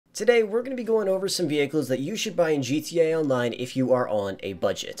Today, we're going to be going over some vehicles that you should buy in GTA Online if you are on a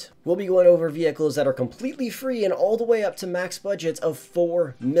budget. We'll be going over vehicles that are completely free and all the way up to max budgets of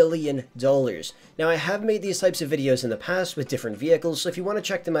 $4 million. Now, I have made these types of videos in the past with different vehicles, so if you want to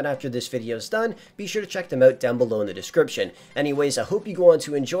check them out after this video is done, be sure to check them out down below in the description. Anyways, I hope you go on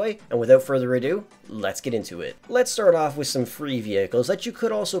to enjoy, and without further ado, let's get into it. Let's start off with some free vehicles that you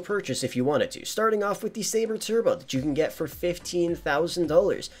could also purchase if you wanted to, starting off with the Sabre Turbo that you can get for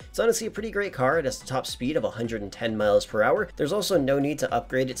 $15,000. It's honestly a pretty great car. It has a top speed of 110 miles per hour. There's also no need to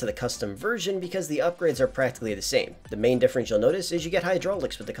upgrade it to the custom version because the upgrades are practically the same. The main difference you'll notice is you get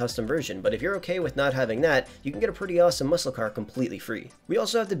hydraulics with the custom version, but if you're okay with not having that, you can get a pretty awesome muscle car completely free. We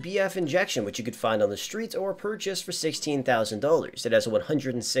also have the BF Injection, which you could find on the streets or purchase for $16,000. It has a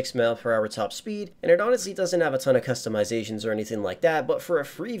 106 mile per hour top speed, and it honestly doesn't have a ton of customizations or anything like that, but for a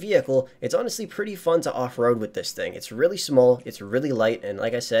free vehicle, it's honestly pretty fun to off-road with this thing. It's really small, it's really light, and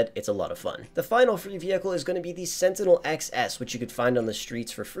like I said, it's a lot of fun. The final free vehicle is going to be the Sentinel XS, which you could find on the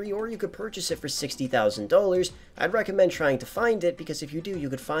streets for free, or you could purchase it for $60,000. I'd recommend trying to find it, because if you do, you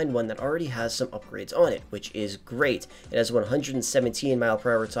could find one that already has some upgrades on it, which is great. It has 117 mile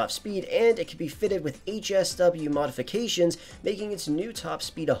per hour top speed, and it can be fitted with HSW modifications, making its new top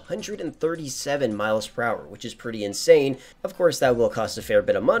speed 137 miles per hour, which is pretty insane. Of course, that will cost a fair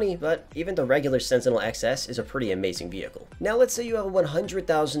bit of money, but even the regular Sentinel XS is a pretty amazing vehicle. Now, let's say you have a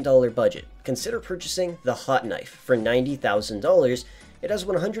 $100,000 budget. Consider purchasing the Hot Knife for $90,000. It has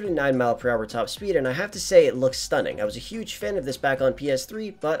 109 mile per hour top speed, and I have to say it looks stunning. I was a huge fan of this back on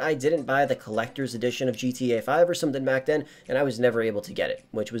PS3, but I didn't buy the collector's edition of GTA 5 or something back then, and I was never able to get it,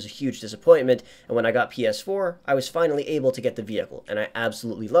 which was a huge disappointment. And when I got PS4, I was finally able to get the vehicle, and I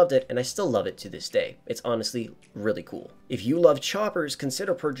absolutely loved it, and I still love it to this day. It's honestly really cool. If you love choppers,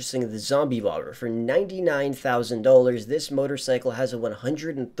 consider purchasing the Zombie Bobber for $99,000. This motorcycle has a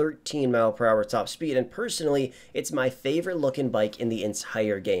 113 mile per hour top speed, and personally, it's my favorite looking bike in the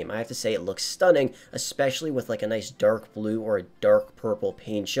entire game. I have to say it looks stunning, especially with like a nice dark blue or a dark purple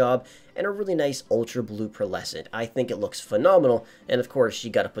paint job and a really nice ultra blue pearlescent. I think it looks phenomenal, and of course you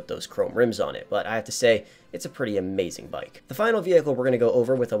got to put those chrome rims on it, but I have to say it's a pretty amazing bike. The final vehicle we're going to go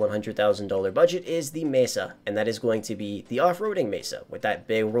over with a $100,000 budget is the Mesa, and that is going to be the off-roading Mesa with that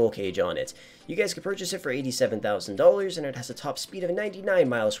big roll cage on it. You guys can purchase it for $87,000, and it has a top speed of 99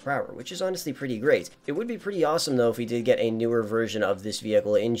 miles per hour, which is honestly pretty great. It would be pretty awesome though if we did get a newer version of this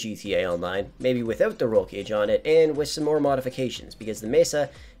vehicle in GTA Online, maybe without the roll cage on it and with some more modifications, because the Mesa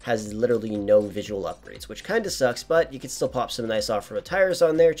has literally no visual upgrades, which kind of sucks, but you can still pop some nice off-road tires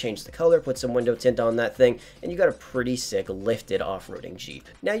on there, change the color, put some window tint on that thing, and you got a pretty sick lifted off-roading Jeep.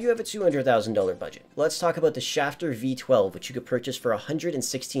 Now you have a $200,000 budget. Let's talk about the Shafter V12, which you could purchase for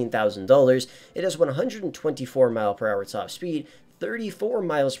 $116,000. It has 124 mile per hour top speed, 34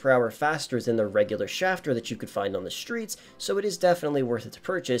 miles per hour faster than the regular Shafter that you could find on the streets, so it is definitely worth it to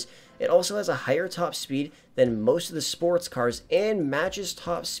purchase. It also has a higher top speed than most of the sports cars and matches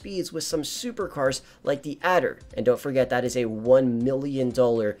top speeds with some supercars like the Adder. And don't forget, that is a $1 million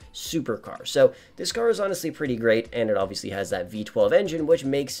supercar. So this car is honestly pretty great, and it obviously has that V12 engine, which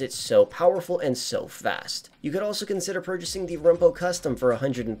makes it so powerful and so fast. You could also consider purchasing the Rumpo Custom for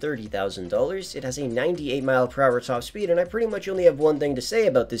 $130,000. It has a 98 mile per hour top speed, and I pretty much only have one thing to say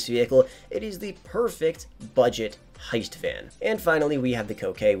about this vehicle. It is the perfect budget heist van. And finally, we have the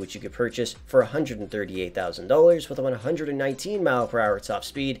Coquet, which you could purchase for $138,000 with a 119 mile per hour top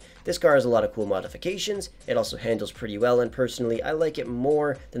speed. This car has a lot of cool modifications. It also handles pretty well, and personally, I like it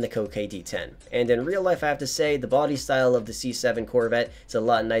more than the Coquet D10. And in real life, I have to say, the body style of the C7 Corvette is a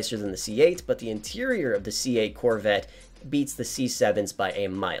lot nicer than the C8, but the interior of the C8 Corvette beats the C7s by a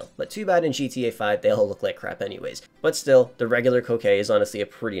mile. But too bad in GTA 5 they all look like crap anyways. But still, the regular Coquet is honestly a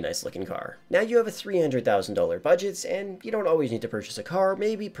pretty nice looking car. Now you have a $300,000 budget, and you don't always need to purchase a car.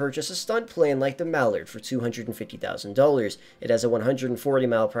 Maybe purchase a stunt plane like the Mallard for $250,000. It has a 140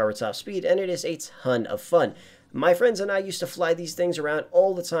 mile per hour top speed, and it is a ton of fun. My friends and I used to fly these things around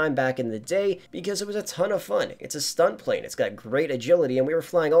all the time back in the day because it was a ton of fun. It's a stunt plane, it's got great agility, and we were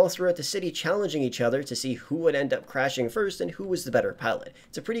flying all throughout the city challenging each other to see who would end up crashing first and who was the better pilot.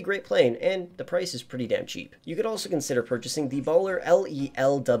 It's a pretty great plane, and the price is pretty damn cheap. You could also consider purchasing the Baller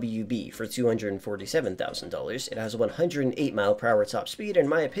LELWB for $247,000. It has a 108 mile per hour top speed, and in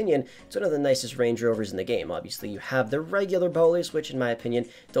my opinion, it's one of the nicest Range Rovers in the game. Obviously, you have the regular Ballers, which in my opinion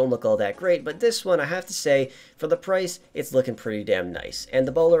don't look all that great, but this one, I have to say, For the price, it's looking pretty damn nice. And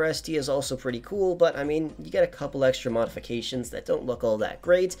the Bowler ST is also pretty cool, but I mean, you get a couple extra modifications that don't look all that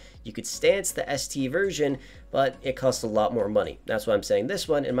great. You could stance the ST version, but it costs a lot more money. That's why I'm saying this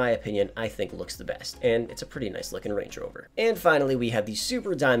one, in my opinion, I think looks the best. And it's a pretty nice looking Range Rover. And finally, we have the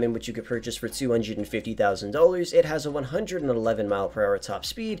Super Diamond, which you could purchase for $250,000. It has a 111 mile per hour top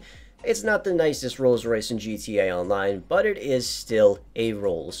speed. It's not the nicest Rolls Royce in GTA Online, but it is still a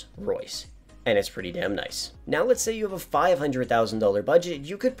Rolls Royce. And it's pretty damn nice. Now let's say you have a $500,000 budget,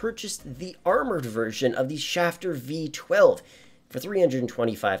 you could purchase the armored version of the Shafter V12 for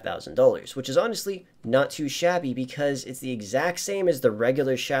 $325,000, which is honestly not too shabby because it's the exact same as the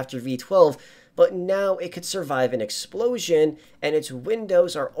regular Shafter V12, but now it could survive an explosion, and its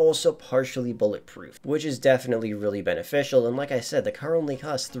windows are also partially bulletproof, which is definitely really beneficial. And like I said, the car only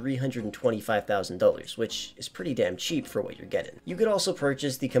costs $325,000, which is pretty damn cheap for what you're getting. You could also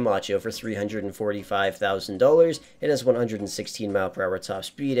purchase the Camacho for $345,000. It has 116 mile per hour top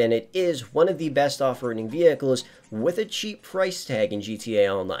speed, and it is one of the best off-roading vehicles with a cheap price tag in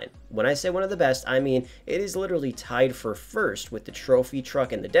GTA Online. When I say one of the best, I mean it is literally tied for first with the trophy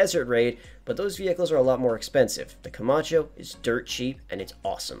truck and the Desert Raid, but those vehicles are a lot more expensive. The Camacho is dirt cheap and it's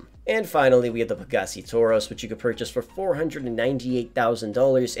awesome. And finally, we have the Pagani Toros, which you could purchase for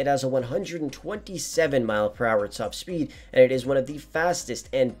 $498,000. It has a 127 mile per hour top speed, and it is one of the fastest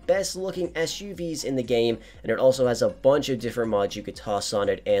and best looking SUVs in the game, and it also has a bunch of different mods you could toss on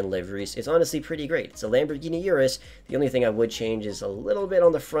it and liveries. It's honestly pretty great. It's a Lamborghini Urus. The only thing I would change is a little bit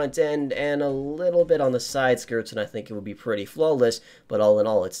on the front end and a little bit on the side skirts, and I think it would be pretty flawless, but all in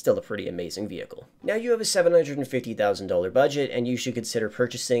all, it's still a pretty amazing vehicle. Now you have a $750,000 budget, and you should consider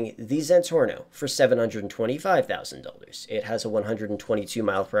purchasing the Zentorno for $725,000. It has a 122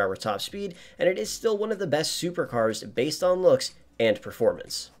 mile per hour top speed, and it is still one of the best supercars based on looks and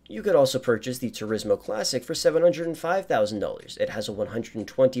performance. You could also purchase the Turismo Classic for $705,000. It has a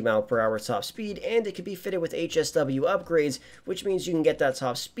 120 mile per hour top speed, and it can be fitted with HSW upgrades, which means you can get that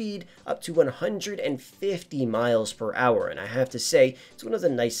top speed up to 150 miles per hour. And I have to say, it's one of the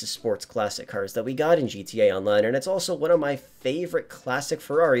nicest sports classic cars that we got in GTA Online, and it's also one of my favorite classic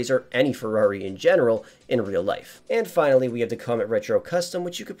Ferraris, or any Ferrari in general, in real life. And finally, we have the Comet Retro Custom,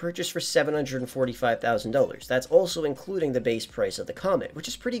 which you could purchase for $745,000. That's also including the base price of the Comet, which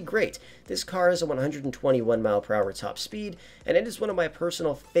is pretty great. This car has a 121 mile per hour top speed, and it is one of my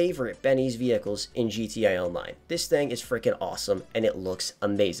personal favorite Benny's vehicles in GTA Online. This thing is freaking awesome, and it looks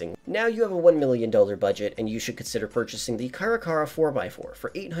amazing. Now you have a $1 million budget, and you should consider purchasing the Caracara 4x4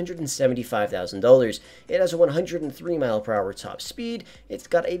 for $875,000. It has a 103 mile per hour top speed. It's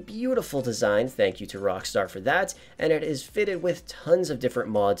got a beautiful design, thank you to Rockstar for that, and it is fitted with tons of different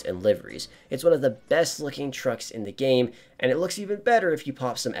mods and liveries. It's one of the best looking trucks in the game, and it looks even better if you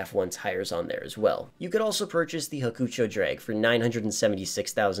pop some F1 tires on there as well. You could also purchase the Hakucho Drag for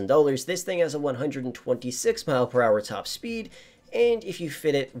 $976,000. This thing has a 126 mile per hour top speed, and if you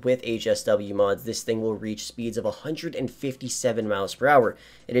fit it with HSW mods, this thing will reach speeds of 157 miles per hour.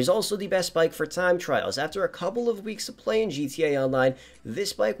 It is also the best bike for time trials. After a couple of weeks of playing GTA Online,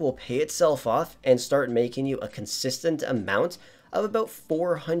 this bike will pay itself off and start making you a consistent amount of about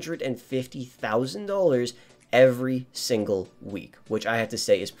 $450,000 every single week, which I have to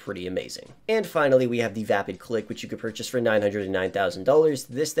say is pretty amazing. And finally, we have the Vapid Click, which you could purchase for $909,000.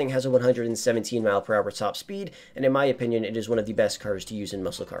 This thing has a 117 mile per hour top speed, and in my opinion, it is one of the best cars to use in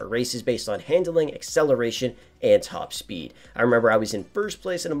muscle car races based on handling, acceleration, and top speed. I remember I was in first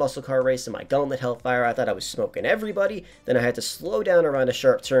place in a muscle car race in my Gauntlet Hellfire. I thought I was smoking everybody, then I had to slow down around a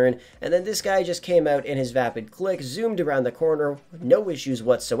sharp turn, and then this guy just came out in his Vapid Click, zoomed around the corner, no issues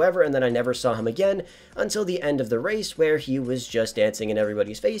whatsoever, and then I never saw him again until the end of the race, where he was just dancing in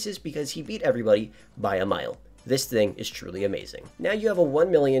everybody's faces because he beat everybody by a mile. This thing is truly amazing. Now you have a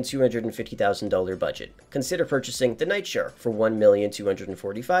 $1,250,000 budget. Consider purchasing the Nightshark for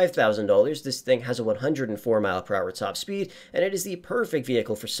 $1,245,000. This thing has a 104 mile per hour top speed, and it is the perfect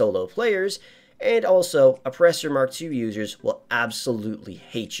vehicle for solo players. And also, Oppressor Mark II users will absolutely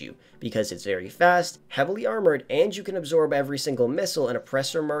hate you because it's very fast, heavily armored, and you can absorb every single missile an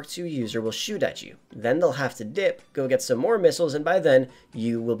Oppressor Mark II user will shoot at you. Then they'll have to dip, go get some more missiles, and by then,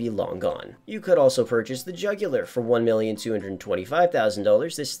 you will be long gone. You could also purchase the Jugular for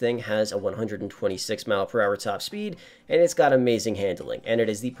 $1,225,000. This thing has a 126 mile per hour top speed, and it's got amazing handling, and it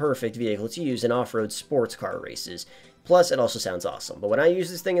is the perfect vehicle to use in off-road sports car races. Plus, it also sounds awesome. But when I use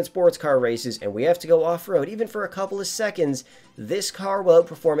this thing in sports car races and we have to go off-road, even for a couple of seconds, this car will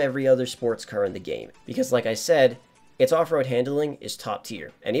outperform every other sports car in the game. Because like I said, Its off-road handling is top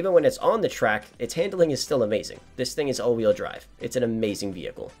tier, and even when it's on the track, its handling is still amazing. This thing is all-wheel drive. It's an amazing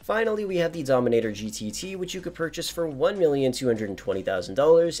vehicle. Finally, we have the Dominator GTT, which you could purchase for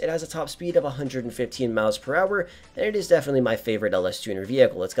 $1,220,000. It has a top speed of 115 miles per hour, and it is definitely my favorite LS tuner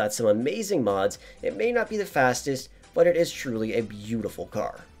vehicle. It's got some amazing mods. It may not be the fastest, but it is truly a beautiful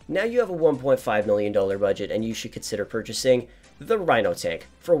car. Now you have a $1.5 million budget, and you should consider purchasing the Rhino tank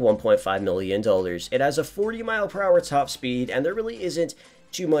for $1.5 million. It has a 40 mile per hour top speed, and there really isn't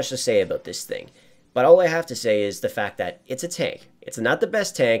too much to say about this thing. But all I have to say is the fact that it's a tank. It's not the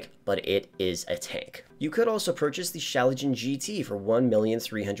best tank, but it is a tank. You could also purchase the Shalagen GT for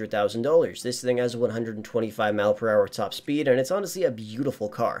 $1,300,000. This thing has a 125 mile per hour top speed, and it's honestly a beautiful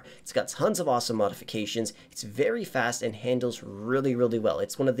car. It's got tons of awesome modifications. It's very fast and handles really, really well.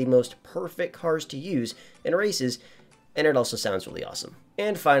 It's one of the most perfect cars to use in races, and it also sounds really awesome.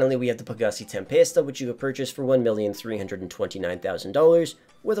 And finally, we have the Pegassi Tempesta, which you could purchase for $1,329,000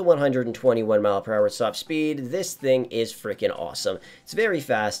 with a 121 mile per hour top speed. This thing is freaking awesome. It's very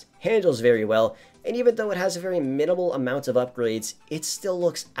fast, handles very well, and even though it has a very minimal amount of upgrades, it still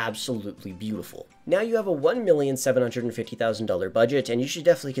looks absolutely beautiful. Now you have a $1,750,000 budget, and you should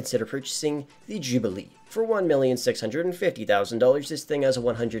definitely consider purchasing the Jubilee. For $1,650,000, this thing has a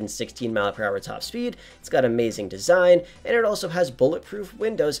 116 mile per hour top speed, it's got amazing design, and it also has bulletproof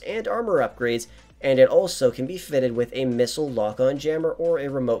windows and armor upgrades, and it also can be fitted with a missile lock-on jammer or a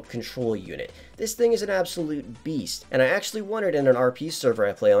remote control unit. This thing is an absolute beast, and I actually won it in an RP server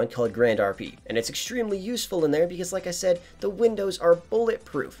I play on called Grand RP, and it's extremely useful in there because, like I said, the windows are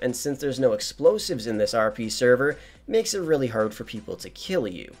bulletproof, and since there's no explosives in this RP server, it makes it really hard for people to kill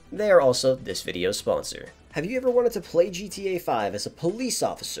you. They are also this video's sponsor. Have you ever wanted to play GTA 5 as a police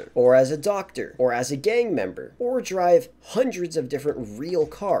officer, or as a doctor, or as a gang member, or drive hundreds of different real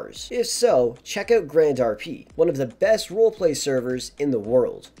cars? If so, check out Grand RP, one of the best roleplay servers in the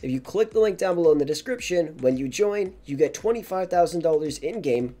world. If you click the link down below in the description, when you join, you get $25,000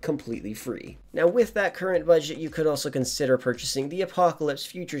 in-game completely free. Now with that current budget, you could also consider purchasing the Apocalypse,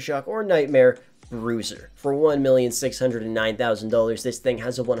 Future Shock, or Nightmare Bruiser. For $1,609,000, this thing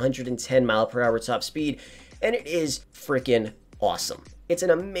has a 110 mile per hour top speed, and it is freaking awesome. It's an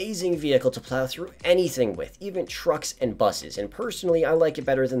amazing vehicle to plow through anything with, even trucks and buses, and personally I like it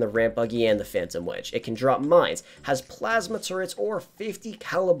better than the ramp buggy and the Phantom Wedge. It can drop mines, has plasma turrets or 50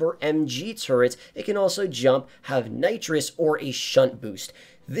 caliber MG turrets. It can also jump, have nitrous or a shunt boost.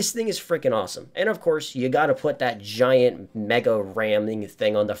 This thing is freaking awesome. And of course, you gotta put that giant mega ramming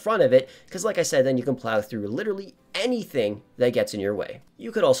thing on the front of it, because like I said, then you can plow through literally anything that gets in your way.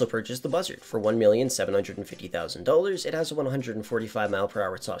 You could also purchase the Buzzard for $1,750,000. It has a 145 mile per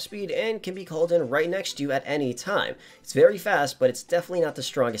hour top speed and can be called in right next to you at any time. It's very fast, but it's definitely not the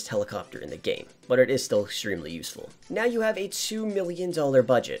strongest helicopter in the game, but it is still extremely useful. Now you have a $2 million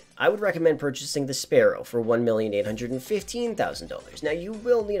budget. I would recommend purchasing the Sparrow for $1,815,000. Now you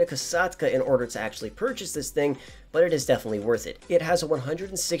will need a Kasatka in order to actually purchase this thing, but it is definitely worth it. It has a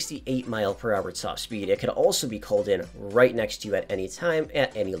 168 mile per hour top speed. It could also be called in right next to you at any time,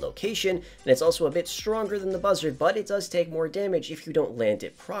 at any location, and it's also a bit stronger than the Buzzard, but it does take more damage if you don't land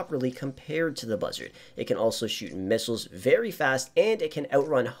it properly compared to the Buzzard. It can also shoot missiles very fast, and it can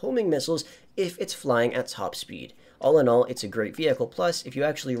outrun homing missiles if it's flying at top speed. All in all, it's a great vehicle, plus if you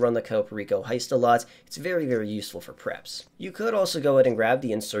actually run the Cayo Perico heist a lot, it's very, very useful for preps. You could also go ahead and grab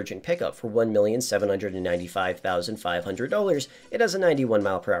the Insurgent pickup for $1,795,500. It has a 91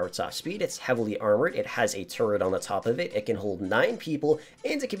 mile per hour top speed, it's heavily armored, it has a turret on the top of it, it can hold 9 people,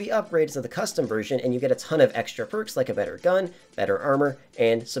 and it can be upgraded to the custom version, and you get a ton of extra perks like a better gun, better armor,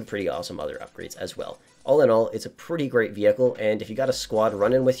 and some pretty awesome other upgrades as well. All in all, it's a pretty great vehicle, and if you got a squad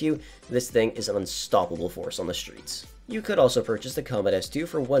running with you, this thing is an unstoppable force on the streets. You could also purchase the Comet S2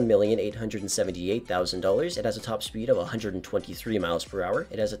 for $1,878,000. It has a top speed of 123 miles per hour.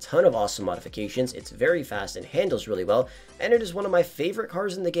 It has a ton of awesome modifications. It's very fast and handles really well, and it is one of my favorite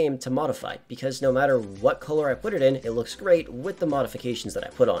cars in the game to modify because no matter what color I put it in, it looks great with the modifications that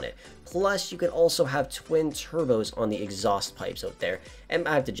I put on it. Plus, you can also have twin turbos on the exhaust pipes out there, and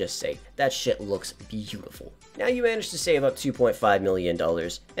I have to just say, that shit looks beautiful. Now you managed to save up $2.5 million,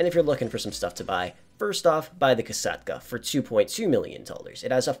 and if you're looking for some stuff to buy, first off, buy the Kasatka for $2.2 million.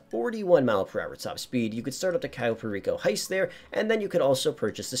 It has a 41 mile per hour top speed. You could start up the Cayo Perico heist there, and then you could also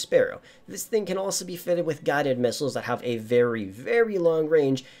purchase the Sparrow. This thing can also be fitted with guided missiles that have a very, very long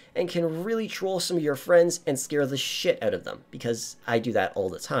range, and can really troll some of your friends and scare the shit out of them, because I do that all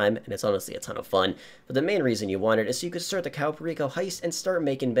the time, and it's honestly a ton of fun. But the main reason you want it is so you could start the Calperico heist and start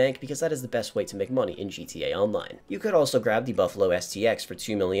making bank, because that is the best way to make money in GTA Online. You could also grab the Buffalo STX for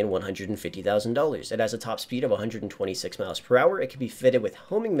 $2,150,000. It has a top speed of 126 miles per hour. It can be fitted with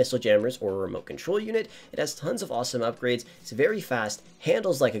homing missile jammers or a remote control unit. It has tons of awesome upgrades. It's very fast,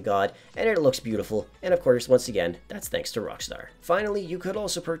 handles like a god, and it looks beautiful. And of course, once again, that's thanks to Rockstar. Finally, you could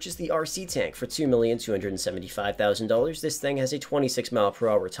also purchase the RC tank for $2,275,000. This thing has a 26 mile per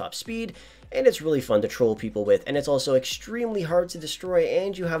hour top speed, and it's really fun to troll people with, and it's also extremely hard to destroy,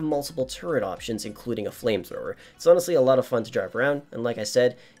 and you have multiple turret options, including a flamethrower. It's honestly a lot of fun to drive around, and like I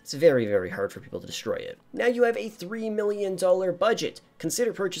said, it's very, very hard for people to destroy it. Now you have a $3 million budget.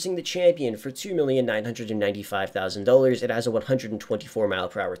 Consider purchasing the Champion for $2,995,000. It has a 124 mile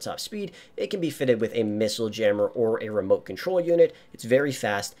per hour top speed. It can be fitted with a missile jammer or a remote control unit. It's very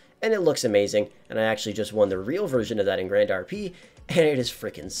fast, and it looks amazing, and I actually just won the real version of that in Grand RP, and it is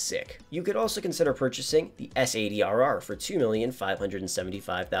freaking sick. You could also consider purchasing the S80RR for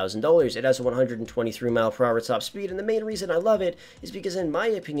 $2,575,000. It has a 123 mile per hour top speed, and the main reason I love it is because, in my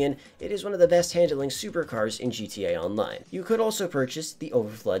opinion, it is one of the best handling supercars in GTA Online. You could also purchase the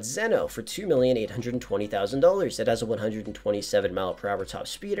Overflood Zeno for $2,820,000. It has a 127 mile per hour top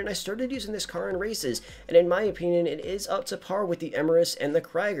speed, and I started using this car in races, and in my opinion, it is up to par with the Emerus and the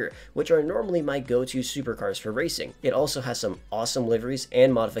Krieger, which are normally my go-to supercars for racing. It also has some awesome liveries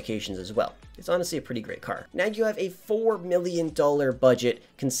and modifications as well. It's honestly a pretty great car. Now you have a $4 million budget.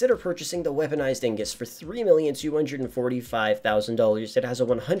 Consider purchasing the Weaponized Ingus for $3,245,000. It has a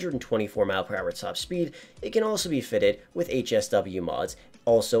 124 mile per hour top speed. It can also be fitted with HSW mods,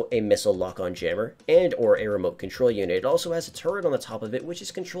 also a missile lock-on jammer, and or a remote control unit. It also has a turret on the top of it, which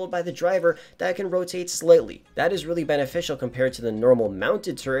is controlled by the driver, that can rotate slightly. That is really beneficial compared to the normal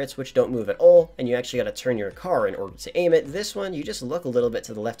mounted turrets, which don't move at all, and you actually got to turn your car in order to aim it. This one, you just look a little bit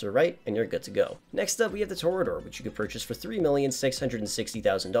to the left or right, and you're good to go. Next up, we have the Toreador, which you could purchase for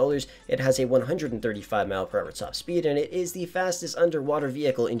 $3,660,000. It has a 135 mile per hour top speed, and it is the fastest underwater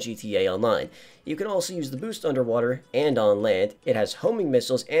vehicle in GTA Online. You can also use the boost underwater and on land. It has homing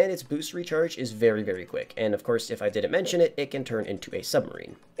missiles, and its boost recharge is very, very quick. And of course, if I didn't mention it, it can turn into a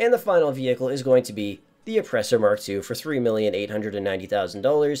submarine. And the final vehicle is going to be the Oppressor Mark II for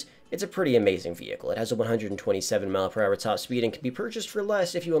 $3,890,000. It's a pretty amazing vehicle. It has a 127 mile per hour top speed and can be purchased for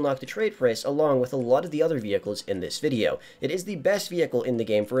less if you unlock the trade price, along with a lot of the other vehicles in this video. It is the best vehicle in the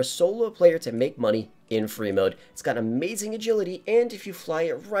game for a solo player to make money in free mode. It's got amazing agility, and if you fly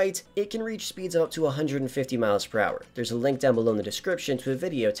it right, it can reach speeds of up to 150 miles per hour. There's a link down below in the description to a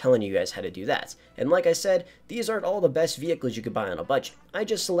video telling you guys how to do that. And like I said, these aren't all the best vehicles you could buy on a budget. I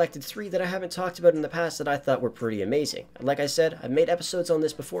just selected 3 that I haven't talked about in the past that I thought were pretty amazing. And like I said, I've made episodes on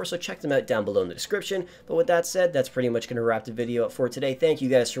this before, so check them out down below in the description. But with that said, that's pretty much going to wrap the video up for today. Thank you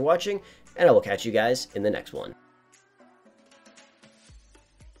guys for watching, and I will catch you guys in the next one.